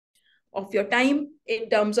of your time in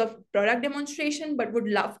terms of product demonstration, but would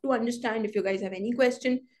love to understand. If you guys have any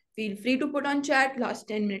question, feel free to put on chat. Last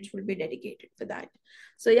 10 minutes will be dedicated for that.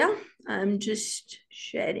 So yeah, I'm just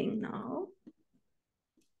sharing now.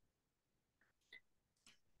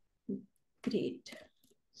 Great.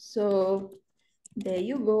 So there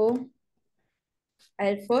you go.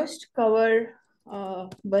 I'll first cover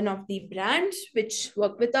one of the brands which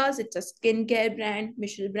work with us. It's a skincare brand,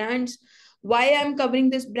 Michelle Brands. Why I'm covering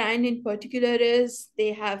this brand in particular is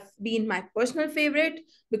they have been my personal favorite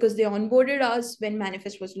because they onboarded us when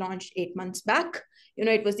Manifest was launched 8 months back.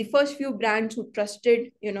 It was the first few brands who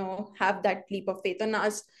trusted, have that leap of faith on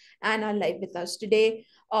us and are live with us today.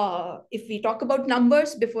 If we talk about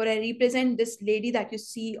numbers, before I represent, this lady that you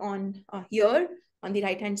see on here on the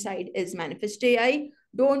right-hand side is Manifest AI.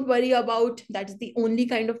 Don't worry about that's the only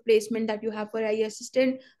kind of placement that you have for AI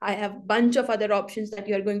Assistant. I have a bunch of other options that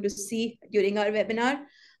you are going to see during our webinar.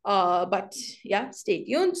 But yeah, stay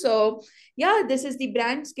tuned. So yeah, this is the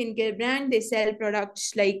brand, skincare brand. They sell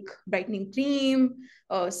products like brightening cream,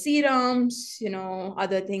 serums,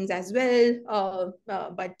 other things as well.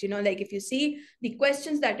 But like if you see the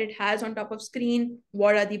questions that it has on top of screen,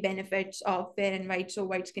 what are the benefits of Fair and White So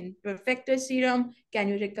White Skin Perfector Serum? Can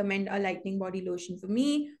you recommend a lightening body lotion for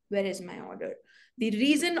me? Where is my order? The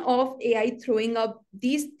reason of AI throwing up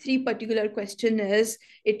these three particular questions is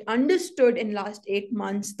it understood in last 8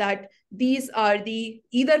 months that these are the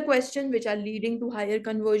either questions which are leading to higher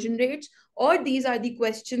conversion rates, or these are the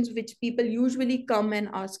questions which people usually come and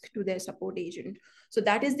ask to their support agent. So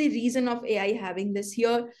that is the reason of AI having this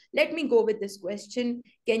here. Let me go with this question.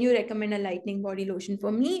 Can you recommend a lightening body lotion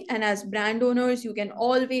for me? And as brand owners, you can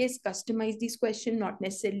always customize these questions, not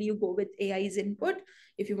necessarily you go with AI's input.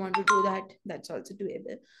 If you want to do that, that's also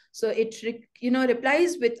doable. So it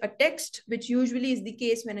replies with a text, which usually is the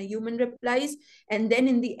case when a human replies, and then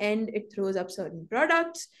in the end it throws up certain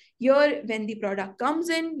products. Here, when the product comes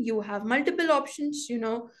in, you have multiple options.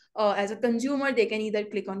 As a consumer, they can either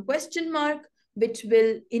click on question mark, which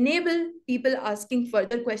will enable people asking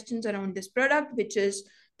further questions around this product, which is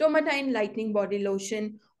Tomatine Lightening Body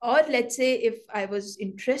Lotion. Or let's say if I was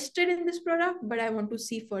interested in this product, but I want to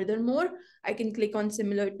see furthermore, I can click on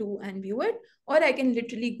similar to and view it, or I can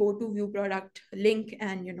literally go to view product link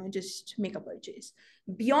and, just make a purchase.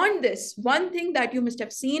 Beyond this, one thing that you must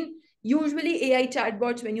have seen, usually AI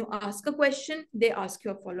chatbots, when you ask a question, they ask you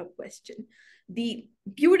a follow-up question. The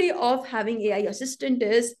beauty of having AI assistant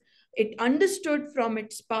is it understood from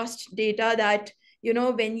its past data that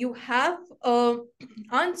when you have a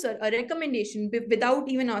answer, a recommendation without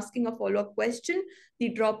even asking a follow-up question, the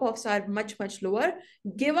drop-offs are much, much lower.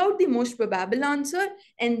 Give out the most probable answer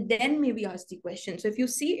and then maybe ask the question. So if you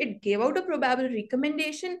see, it gave out a probable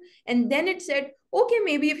recommendation and then it said, okay,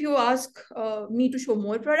 maybe if you ask me to show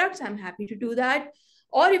more products, I'm happy to do that.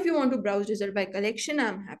 Or if you want to browse result by collection,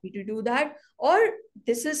 I'm happy to do that. Or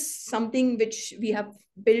this is something which we have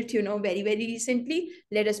built, very, very recently.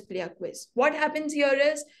 Let us play a quiz. What happens here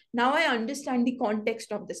is now I understand the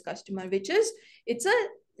context of this customer, which is it's a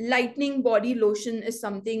lightening body lotion is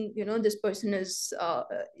something, this person is,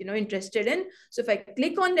 interested in. So if I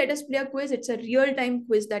click on let us play a quiz, it's a real-time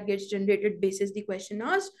quiz that gets generated basis the question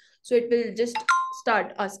asked. So it will just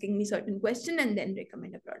start asking me certain question and then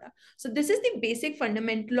recommend a product. So this is the basic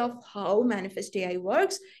fundamental of how Manifest AI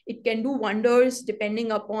works. It can do wonders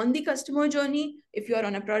depending upon the customer journey. If you're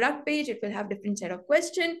on a product page, it will have different set of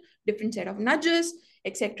questions, different set of nudges,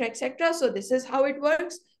 etc., etc. So this is how it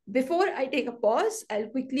works. Before I take a pause, I'll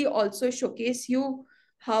quickly also showcase you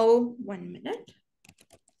how, 1 minute.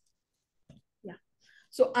 Yeah.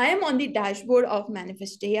 So I am on the dashboard of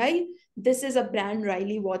Manifest AI. This is a brand,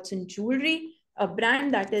 Riley Watson Jewelry, a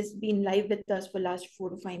brand that has been live with us for last 4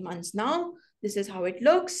 to 5 months now. This is how it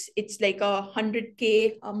looks. It's like a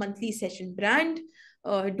 100K monthly session brand,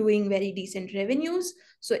 doing very decent revenues.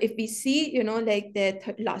 So if we see, like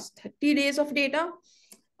the last 30 days of data,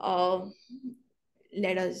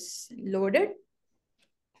 let us load it.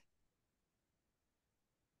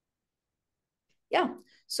 Yeah.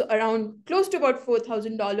 So around close to about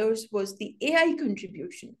 $4,000 was the AI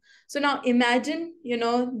contribution. So now imagine,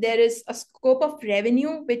 there is a scope of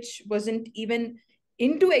revenue which wasn't even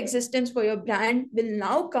into existence for your brand will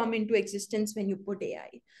now come into existence when you put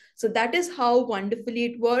AI. So that is how wonderfully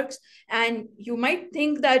it works. And you might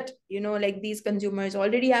think that, like these consumers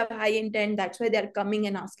already have high intent. That's why they're coming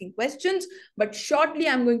and asking questions. But shortly,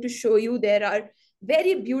 I'm going to show you there are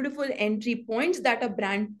very beautiful entry points that a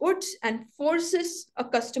brand puts and forces a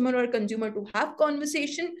customer or consumer to have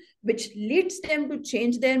conversation, which leads them to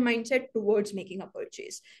change their mindset towards making a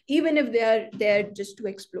purchase, even if they are there just to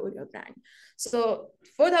explore your brand. So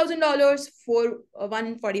 $4,000 for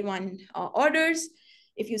 141 orders.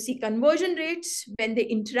 If you see conversion rates, when they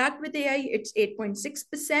interact with AI, it's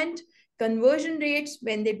 8.6%. Conversion rates,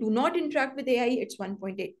 when they do not interact with AI, it's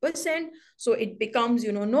 1.8%. So it becomes,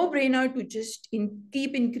 no-brainer to just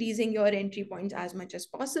keep increasing your entry points as much as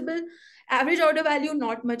possible. Average order value,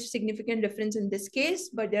 not much significant difference in this case,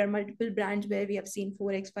 but there are multiple brands where we have seen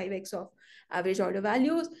 4x, 5x of average order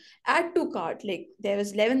values. Add to cart, like there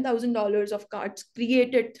was $11,000 of carts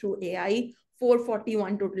created through AI,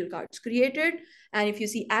 441 total carts created. And if you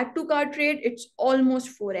see add to cart rate, it's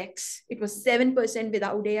almost 4x. It was 7%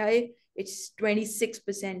 without AI. It's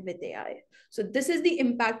 26% with AI. So this is the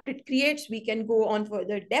impact it creates. We can go on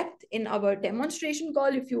further depth in our demonstration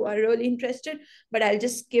call if you are really interested, but I'll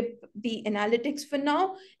just skip the analytics for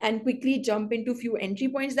now and quickly jump into a few entry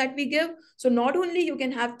points that we give. So not only you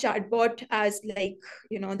can have chatbot as like,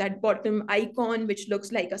 that bottom icon, which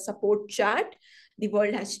looks like a support chat. The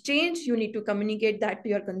world has changed. You need to communicate that to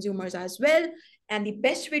your consumers as well. And the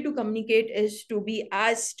best way to communicate is to be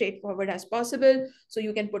as straightforward as possible. So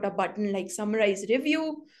you can put a button like summarize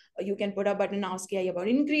review. You can put a button ask AI about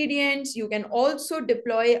ingredients. You can also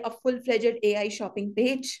deploy a full-fledged AI shopping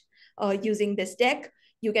page using this deck.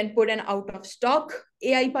 You can put an out of stock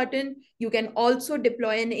AI button. You can also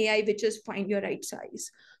deploy an AI which is find your right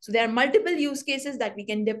size. So there are multiple use cases that we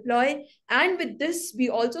can deploy. And with this, we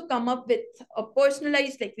also come up with a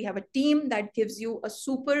personalized, like we have a team that gives you a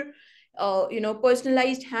super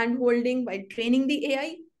personalized hand holding while training the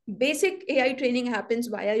AI. Basic AI training happens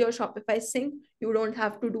via your Shopify sync. You don't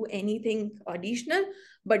have to do anything additional.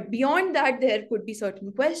 But beyond that, there could be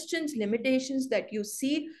certain questions, limitations that you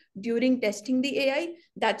see during testing the AI.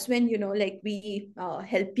 That's when, we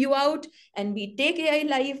help you out and we take AI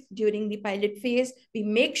live during the pilot phase. We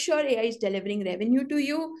make sure AI is delivering revenue to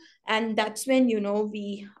you. And that's when,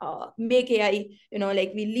 we make AI,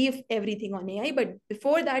 we leave everything on AI. But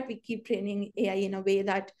before that, we keep training AI in a way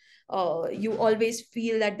that you always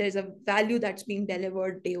feel that there's a value that's being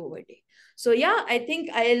delivered day over day. So yeah, I think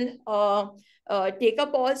I'll take a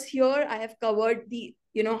pause here. I have covered the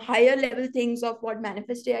higher level things of what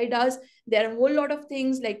Manifest AI does. There are a whole lot of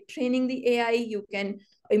things like training the AI. You can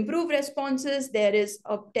improve responses. There is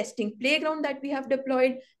a testing playground that we have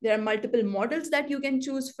deployed. There are multiple models that you can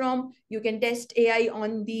choose from. You can test AI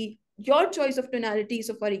on your choice of tonality.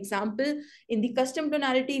 So for example, in the custom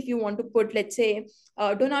tonality, if you want to put, let's say,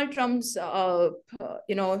 Donald Trump's,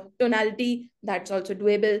 tonality, that's also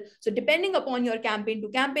doable. So depending upon your campaign to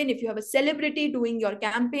campaign, if you have a celebrity doing your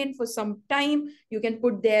campaign for some time, you can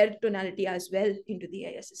put their tonality as well into the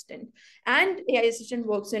AI assistant. And AI assistant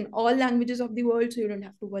works in all languages of the world, so you don't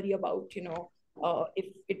have to worry about, if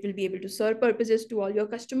it will be able to serve purposes to all your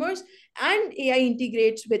customers. And AI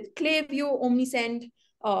integrates with Klaviyo, Omnisend,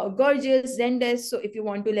 Gorgeous, Zendesk. So if you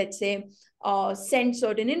want to, let's say, send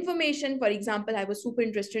certain information, for example, I was super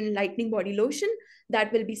interested in lightning body lotion,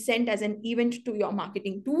 that will be sent as an event to your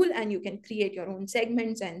marketing tool, and you can create your own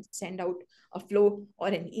segments and send out a flow or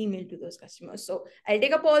an email to those customers. So I'll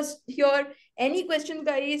take a pause here. Any questions,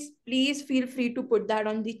 guys, please feel free to put that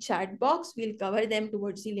on the chat box. We'll cover them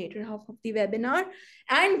towards the later half of the webinar.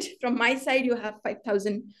 And from my side, you have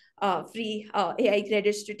 5,000 free AI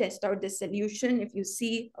credits to test out this solution. If you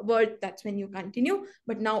see a word, that's when you continue.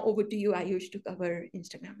 But now over to you, Ayush, to cover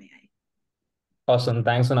Instagram AI. Awesome.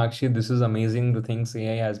 Thanks, Sonakshi. This is amazing, the things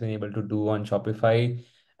AI has been able to do on Shopify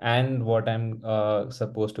and what I'm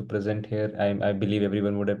supposed to present here. I believe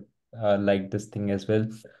everyone would have liked this thing as well.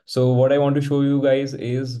 So what I want to show you guys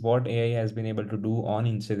is what AI has been able to do on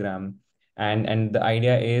Instagram. And the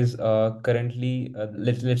idea is currently,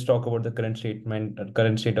 let's talk about the current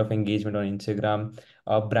state of engagement on Instagram.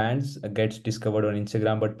 Brands gets discovered on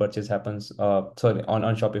Instagram, but purchase happens on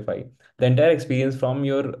Shopify. The entire experience from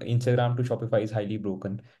your Instagram to Shopify is highly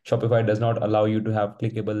broken. Shopify does not allow you to have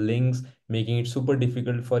clickable links, making it super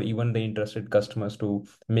difficult for even the interested customers to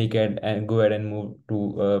make it and go ahead and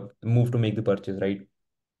move to make the purchase, right?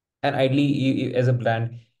 And ideally, as a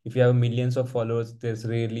brand, if you have millions of followers, there's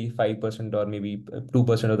rarely 5% or maybe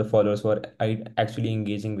 2% of the followers who are actually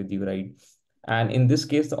engaging with you, right? And in this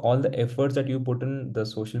case, all the efforts that you put in, the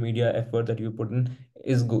social media effort that you put in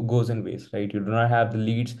goes in waste, right? You do not have the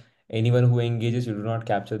leads. Anyone who engages, you do not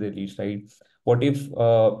capture their leads, right? What if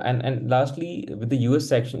and lastly, with the US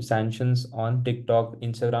section sanctions on TikTok,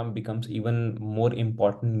 Instagram becomes even more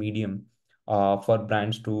important medium for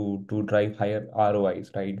brands to drive higher ROIs,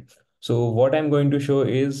 right? So what I'm going to show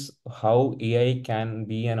is how AI can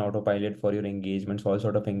be an autopilot for your engagements, all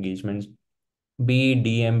sort of engagements, be it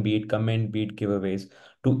DM, be it comment, be it giveaways,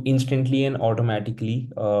 to instantly and automatically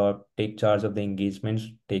take charge of the engagements,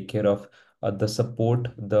 take care of the support,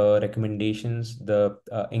 the recommendations, the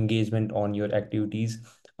engagement on your activities,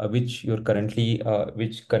 which currently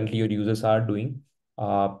your users are doing.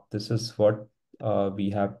 This is what we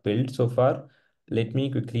have built so far. Let me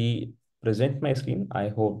quickly present my screen. I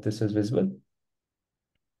hope this is visible.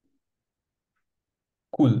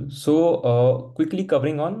 Cool. So, quickly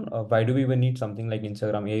covering on why do we even need something like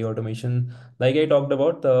Instagram AI automation? Like I talked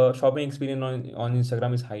about, the shopping experience on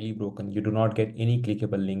Instagram is highly broken. You do not get any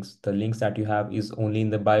clickable links. The links that you have is only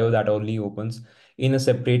in the bio that only opens in a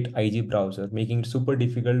separate IG browser, making it super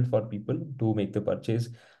difficult for people to make the purchase.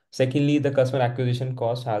 Secondly, the customer acquisition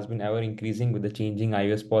cost has been ever increasing with the changing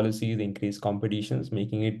iOS policy, the increased competitions,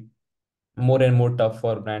 making it more and more tough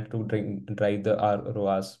for brands to drive the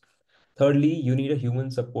ROAS. Thirdly, you need a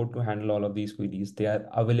human support to handle all of these queries. They are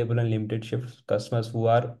available on limited shifts. Customers who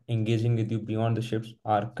are engaging with you beyond the shifts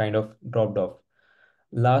are kind of dropped off.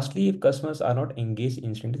 Lastly, if customers are not engaged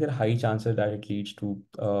instantly, there are high chances that it leads to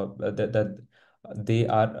that they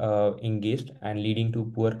are engaged and leading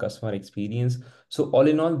to poor customer experience. So all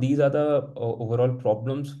in all, these are the overall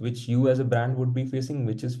problems which you as a brand would be facing,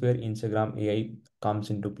 which is where Instagram AI comes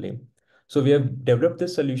into play. So we have developed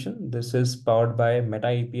this solution. This is powered by Meta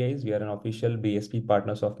APIs. We are an official BSP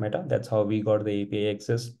partners of Meta. That's how we got the API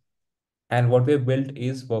access. And what we have built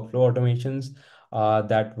is workflow automations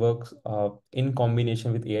that works in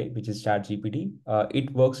combination with AI, which is ChatGPT.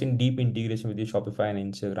 It works in deep integration with the Shopify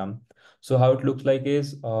and Instagram. So how it looks like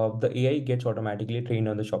is the AI gets automatically trained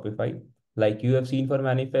on the Shopify. Like you have seen for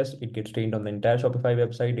Manifest, it gets trained on the entire Shopify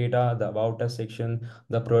website data, the about us section,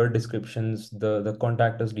 the product descriptions, the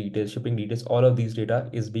contact us details, shipping details, all of these data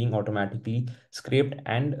is being automatically scraped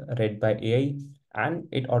and read by AI, and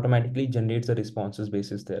it automatically generates the responses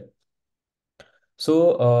basis there.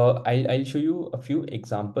 So I'll show you a few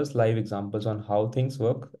examples, live examples on how things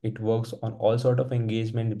work. It works on all sort of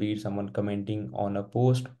engagement, be it someone commenting on a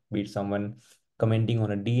post, be it someone commenting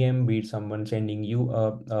on a DM, be it someone sending you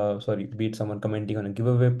be it someone commenting on a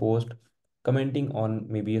giveaway post, commenting on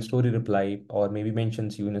maybe a story reply, or maybe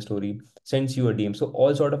mentions you in a story, sends you a DM. So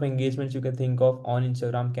all sort of engagements you can think of on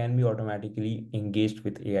Instagram can be automatically engaged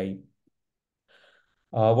with AI.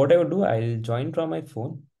 What I would do, I'll join from my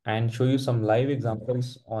phone and show you some live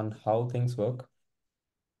examples on how things work.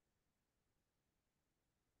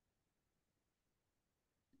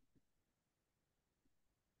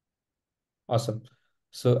 Awesome.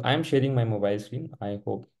 So I'm sharing my mobile screen. I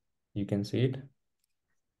hope you can see it.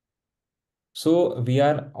 So we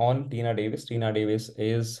are on Tina Davis. Tina Davis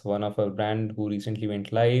is one of our brand who recently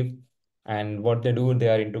went live. And what they do, they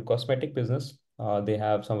are into cosmetic business. They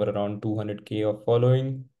have somewhere around 200K of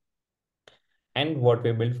following. And what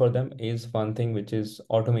we built for them is one thing, which is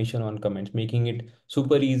automation on comments, making it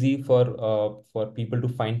super easy for people to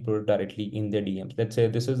find product directly in their DMs. Let's say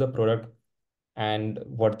this is the product, and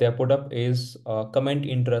what they have put up is comment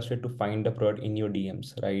interested to find the product in your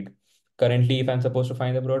DMs, right? Currently, if I'm supposed to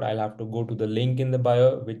find the product, I'll have to go to the link in the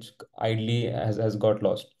bio, which ideally has got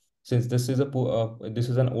lost. Since this is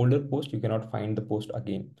an older post, you cannot find the post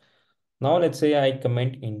again. Now, let's say I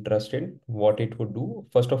comment interested, what it would do.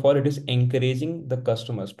 First of all, it is encouraging the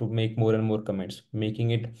customers to make more and more comments,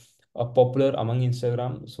 making it popular among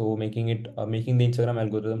Instagram. So making the Instagram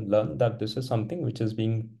algorithm learn that this is something which is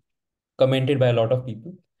being commented by a lot of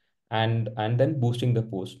people, and then boosting the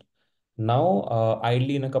post. Now,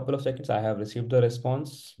 idly in a couple of seconds, I have received the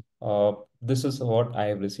response. This is what I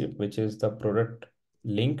have received, which is the product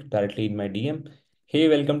link directly in my DM. Hey,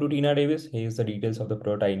 welcome to Tina Davis. Here's the details of the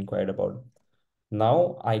product I inquired about.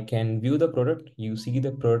 Now I can view the product. You see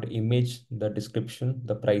the product image, the description,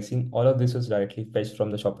 the pricing, all of this is directly fetched from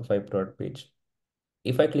the Shopify product page.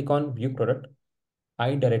 If I click on view product,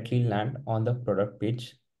 I directly land on the product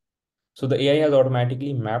page. So the AI has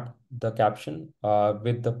automatically mapped the caption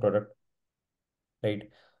with the product, right?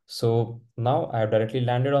 So now I have directly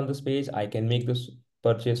landed on this page. I can make this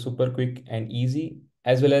purchase super quick and easy,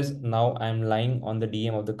 as well as now I'm lying on the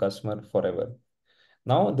DM of the customer forever.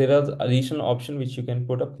 Now there are additional option which you can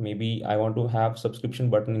put up. Maybe I want to have subscription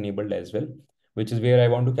button enabled as well, which is where I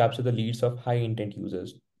want to capture the leads of high intent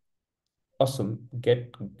users. Awesome.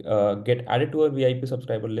 Get added to our VIP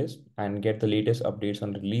subscriber list and get the latest updates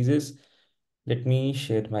on releases. Let me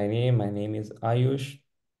share my name. My name is Ayush.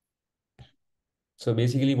 So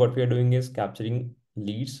basically what we are doing is capturing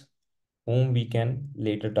leads whom we can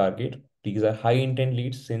later target. These are high intent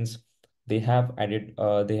leads since they have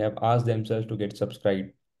asked themselves to get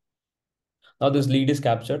subscribed. Now this lead is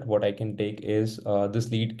captured. What I can take is this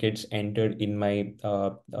lead gets entered in my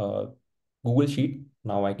Google Sheet.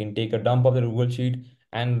 Now I can take a dump of the Google Sheet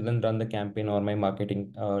and then run the campaign or my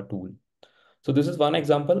marketing tool. So this is one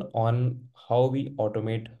example on how we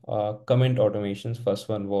automate comment automations. First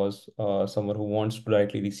one was someone who wants to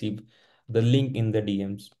directly receive the link in the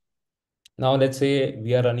DMs. Now let's say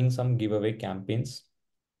we are running some giveaway campaigns,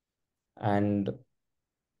 and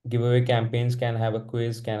giveaway campaigns can have a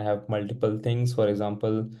quiz, can have multiple things. For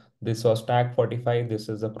example, this was tag 45. This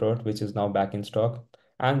is a product which is now back in stock,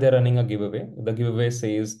 and they're running a giveaway. The giveaway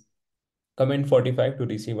says comment 45 to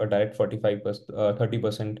receive a direct 45%,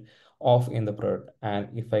 30% off in the product. And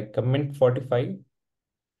if I comment 45,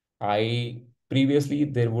 I previously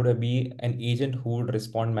there would have be an agent who would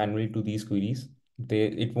respond manually to these queries.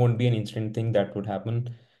 It won't be an instant thing that would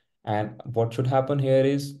happen. And what should happen here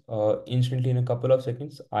is instantly in a couple of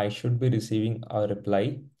seconds, I should be receiving a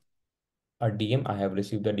reply, a DM. I have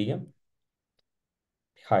received the DM.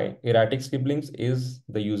 Hi, Erratic Scribblings is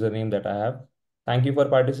the username that I have. Thank you for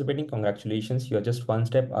participating. Congratulations. You're just one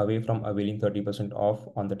step away from availing 30% off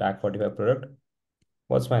on the Tag 45 product.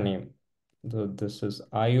 What's my name? So this is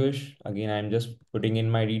Ayush. Again, I'm just putting in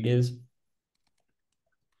my details.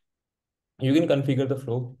 You can configure the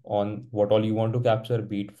flow on what all you want to capture,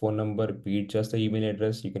 be it phone number, be it just the email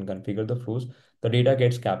address. You can configure the flows. The data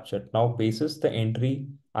gets captured. Now, basis the entry,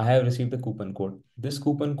 I have received the coupon code. This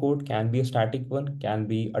coupon code can be a static one, can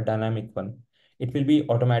be a dynamic one. It will be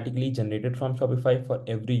automatically generated from Shopify for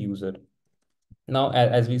every user. Now,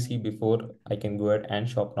 as we see before, I can go ahead and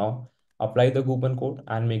shop now, apply the coupon code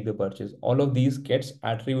and make the purchase. All of these gets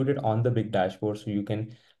attributed on the big dashboard. So you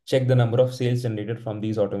can check the number of sales generated from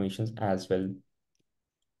these automations as well.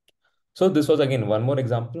 So this was again one more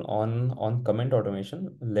example on comment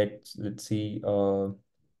automation. Let's see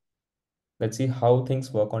how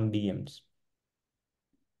things work on DMs.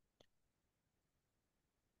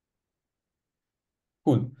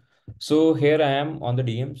 Cool. So here I am on the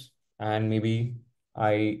DMs, and maybe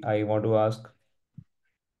I want to ask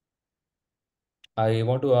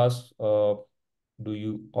do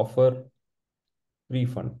you offer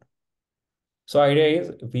refund? So idea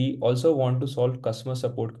is we also want to solve customer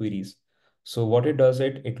support queries. So what it does,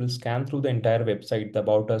 it will scan through the entire website, the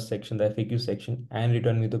about us section, the FAQ section, and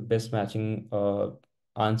return me the best matching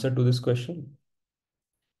answer to this question.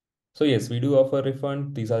 So yes, we do offer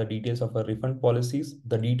refund. These are the details of our refund policies.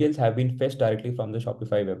 The details have been fetched directly from the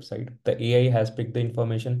Shopify website. The AI has picked the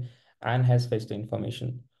information and has fetched the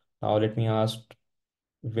information. Now let me ask,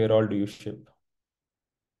 where all do you ship?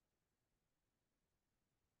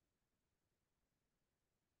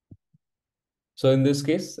 So in this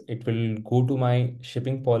case, it will go to my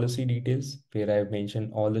shipping policy details where I've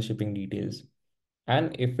mentioned all the shipping details.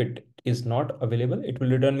 And if it is not available, it will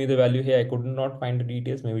return me the value. Hey, I could not find the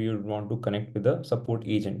details. Maybe you want to connect with the support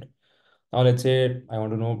agent. Now let's say I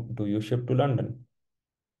want to know, do you ship to London?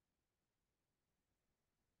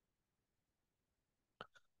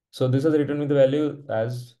 So this has returned me the value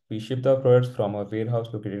as we ship the products from a warehouse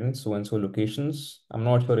located in so and so locations. I'm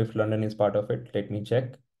not sure if London is part of it. Let me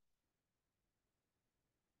check.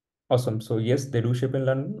 Awesome. So yes, they do ship in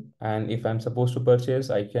London. And if I'm supposed to purchase,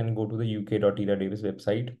 I can go to the uk.Davis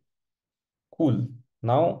website. Cool.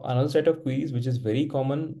 Now, another set of queries which is very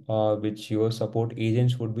common, which your support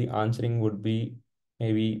agents would be answering would be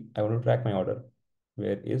maybe I want to track my order.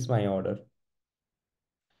 Where is my order?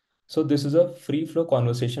 So this is a free flow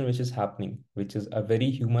conversation which is happening, which is a very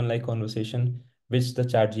human-like conversation, which the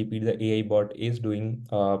ChatGPT, the AI bot, is doing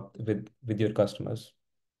with your customers.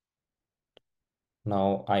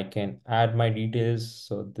 Now I can add my details.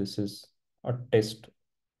 So this is a test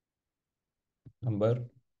number,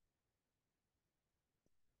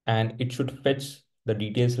 and it should fetch the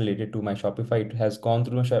details related to my Shopify. It has gone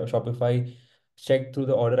through my Shopify, checked through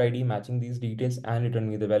the order ID, matching these details, and return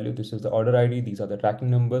me the value. This is the order ID. These are the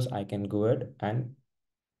tracking numbers. I can go ahead and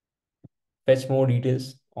fetch more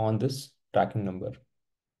details on this tracking number.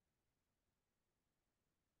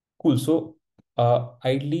 Cool. So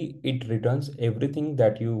ideally, it returns everything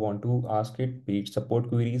that you want to ask it, be it support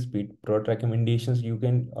queries, be it product recommendations. You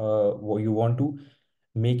can what you want to,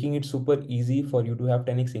 making it super easy for you to have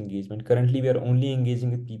 10x engagement. Currently, we are only engaging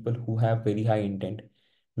with people who have very high intent,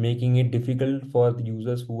 making it difficult for the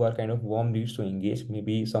users who are kind of warm leads to engage.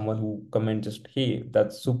 Maybe someone who comment just, hey,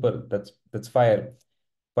 that's super, that's fire.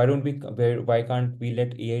 Why can't we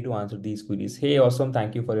let AI to answer these queries? Hey, awesome,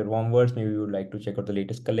 thank you for your warm words. Maybe you would like to check out the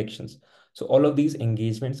latest collections. So all of these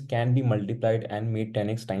engagements can be multiplied and made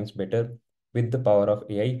 10x times better with the power of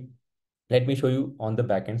AI. Let me show you on the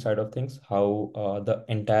backend side of things how the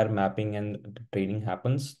entire mapping and training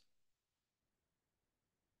happens.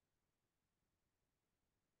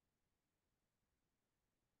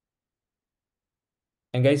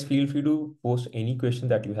 And guys, feel free to post any question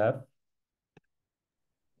that you have.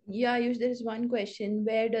 Yeah, Ayush, there is one question.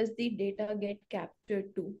 Where does the data get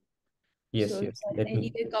captured to? So Yes, you yes. are Let me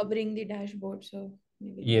anyway covering the dashboard, so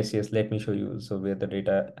maybe you Yes, can. yes, let me show you. So where the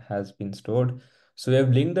data has been stored. So we have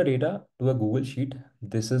linked the data to a Google Sheet.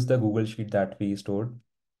 This is the Google Sheet that we stored.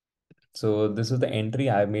 So this is the entry.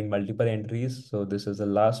 I have made multiple entries. So this is the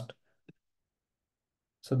last.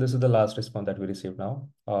 So this is the last response that we received now.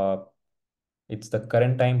 It's the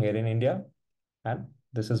current time here in India, and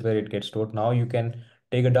this is where it gets stored. Now you can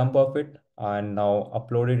take a dump of it and now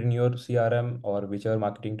upload it in your CRM or whichever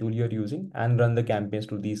marketing tool you're using and run the campaigns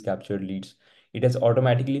to these captured leads. It has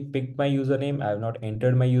automatically picked my username. I have not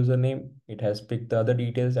entered my username. It has picked the other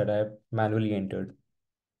details that I have manually entered.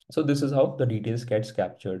 So this is how the details gets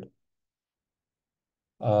captured.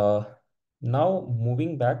 Uh, Now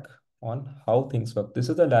moving back on how things work. This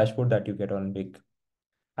is the dashboard that you get on Big.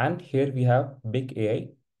 And here we have Big AI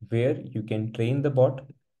where you can train the bot.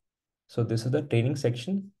 So this is the training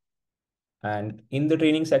section. And in the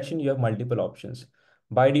training section, you have multiple options.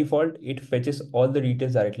 By default, it fetches all the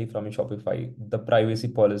details directly from Shopify, the privacy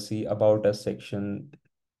policy, about us section,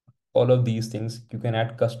 all of these things. You can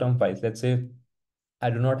add custom files. Let's say I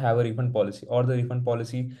do not have a refund policy, or the refund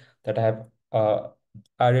policy that I have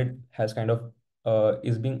added has kind of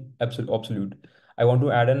is being obsolete. I want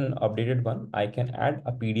to add an updated one. I can add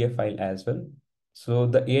a PDF file as well. So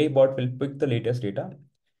the AI bot will pick the latest data,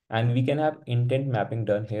 and we can have intent mapping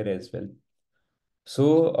done here as well.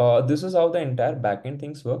 So this is how the entire backend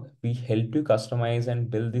things work. We help you customize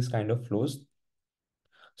and build these kind of flows.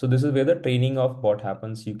 So this is where the training of bot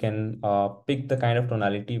happens. You can pick the kind of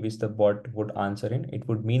tonality which the bot would answer in. It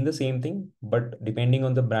would mean the same thing, but depending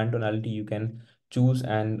on the brand tonality, you can choose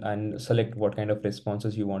and select what kind of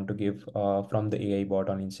responses you want to give from the AI bot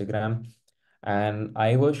on Instagram. And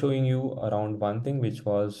I was showing you around one thing, which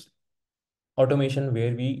was automation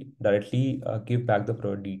where we directly give back the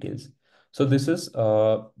product details. So this is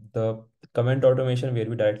the comment automation where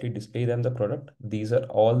we directly display them the product. These are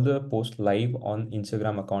all the post live on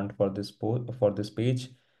Instagram account for this for this page,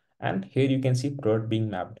 and here you can see product being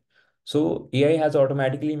mapped. So AI has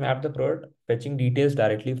automatically mapped the product, fetching details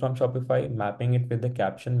directly from Shopify, mapping it with the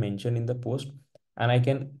caption mentioned in the post. And I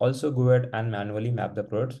can also go ahead and manually map the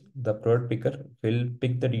products. The product picker will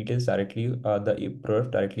pick the details directly, the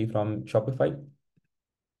product directly from Shopify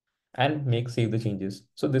and make save the changes.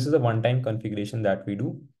 So this is a one-time configuration that we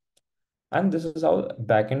do. And this is how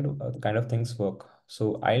backend kind of things work.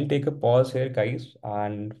 So I'll take a pause here, guys,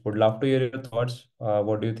 and would love to hear your thoughts.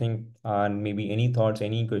 What do you think? And maybe any thoughts,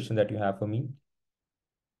 any question that you have for me?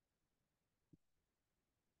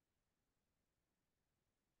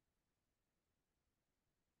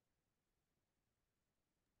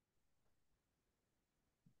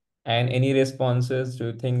 And any responses? Do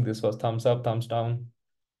you think this was thumbs up, thumbs down?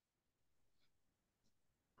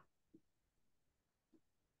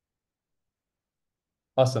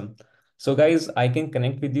 Awesome. So guys, I can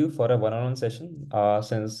connect with you for a one-on-one session.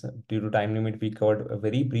 Since due to time limit, we covered a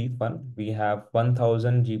very brief one. We have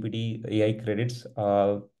 1000 GPT AI credits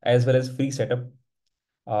as well as free setup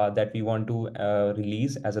that we want to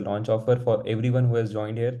release as a launch offer for everyone who has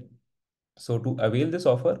joined here. So to avail this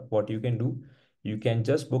offer, what you can do, you can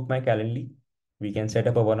just book my Calendly. We can set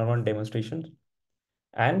up a one-on-one demonstration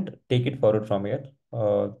and take it forward from here.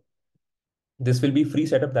 This will be free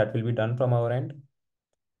setup that will be done from our end,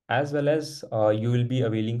 as well as you will be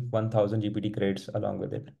availing 1000 GPT credits along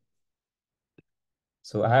with it.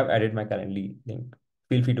 So I have added my Calendly link.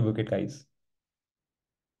 Feel free to book it, guys.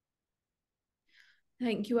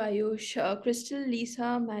 Thank you, Ayush. Crystal,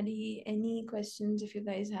 Lisa, Maddie, any questions if you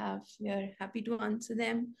guys have, we are happy to answer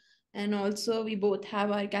them. And also, we both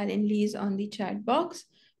have our Calendlies on the chat box.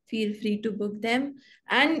 Feel free to book them.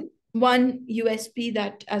 And one USP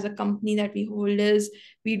that as a company that we hold is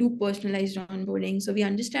we do personalized onboarding. So we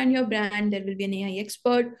understand your brand. There will be an AI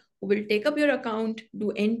expert who will take up your account,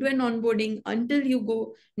 do end-to-end onboarding until you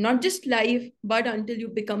go not just live, but until you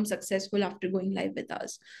become successful after going live with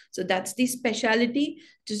us. So that's the speciality.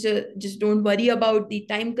 Just don't worry about the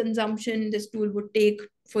time consumption this tool would take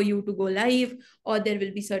for you to go live, or there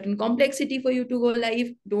will be certain complexity for you to go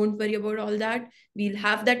live. Don't worry about all that. We'll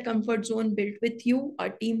have that comfort zone built with you. Our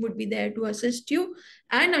team would be there to assist you,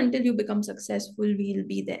 and until you become successful, we'll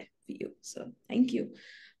be there. you. So thank you.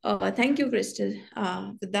 Thank you, Crystal,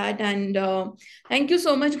 for that. And thank you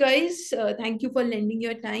so much, guys. Thank you for lending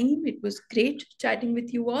your time. It was great chatting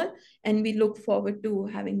with you all. And we look forward to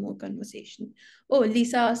having more conversation. Oh,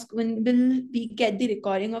 Lisa asked, when will we get the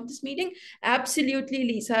recording of this meeting? Absolutely,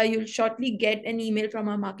 Lisa. You'll shortly get an email from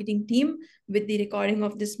our marketing team with the recording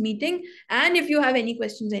of this meeting. And if you have any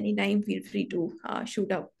questions anytime, feel free to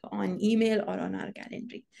shoot up on email or on our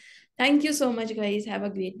calendar. Thank you so much, guys. Have a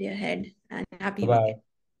great day ahead and happy weekend. Bye.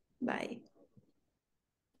 Bye.